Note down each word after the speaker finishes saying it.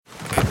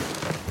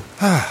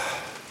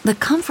The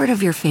comfort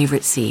of your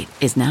favorite seat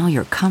is now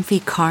your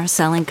comfy car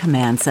selling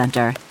command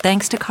center,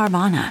 thanks to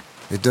Carvana.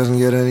 It doesn't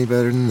get any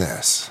better than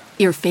this.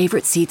 Your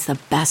favorite seat's the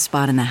best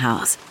spot in the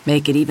house.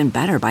 Make it even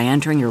better by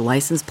entering your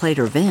license plate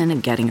or VIN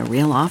and getting a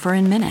real offer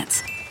in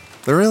minutes.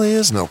 There really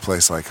is no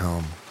place like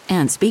home.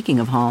 And speaking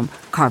of home,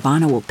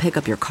 Carvana will pick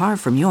up your car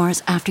from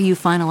yours after you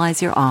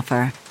finalize your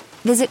offer.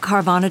 Visit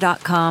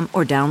Carvana.com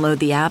or download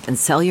the app and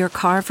sell your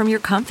car from your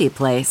comfy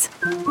place.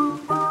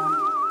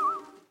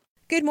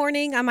 Good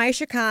morning, I'm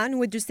Aisha Khan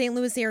with the St.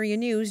 Louis Area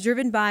News,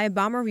 driven by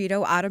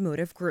Bommarito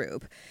Automotive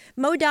Group.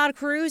 MoDOT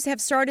crews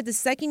have started the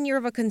second year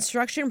of a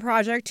construction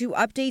project to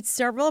update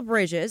several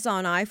bridges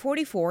on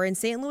I-44 in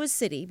St. Louis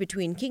City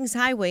between Kings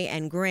Highway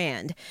and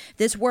Grand.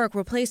 This work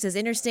replaces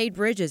interstate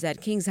bridges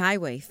at Kings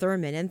Highway,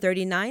 Thurman, and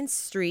 39th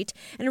Street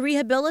and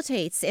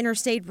rehabilitates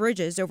interstate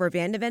bridges over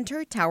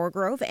Vandeventer, Tower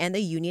Grove, and the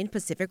Union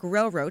Pacific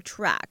Railroad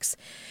tracks.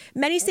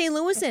 Many St.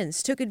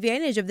 Louisans took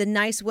advantage of the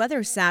nice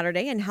weather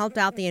Saturday and helped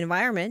out the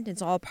environment.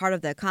 It's all part of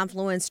the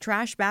Confluence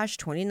Trash Bash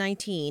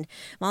 2019.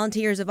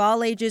 Volunteers of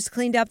all ages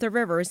cleaned up the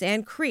rivers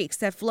and creeks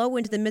that flow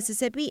into the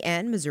Mississippi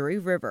and Missouri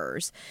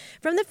rivers.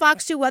 From the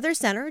Fox 2 Weather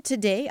Center,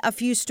 today a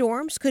few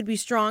storms could be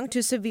strong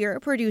to severe,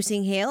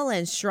 producing hail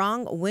and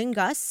strong wind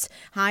gusts,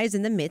 highs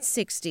in the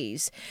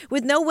mid-60s.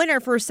 With no winner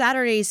for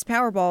Saturday's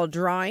Powerball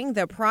drawing,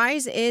 the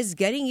prize is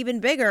getting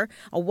even bigger.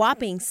 A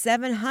whopping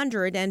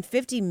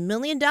 $750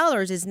 million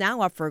is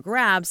now up for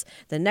grabs.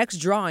 The next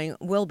drawing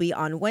will be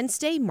on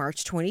Wednesday,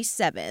 March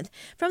 27th.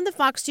 From the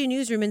Fox 2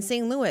 Newsroom in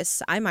St.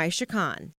 Louis, I'm Aisha Khan.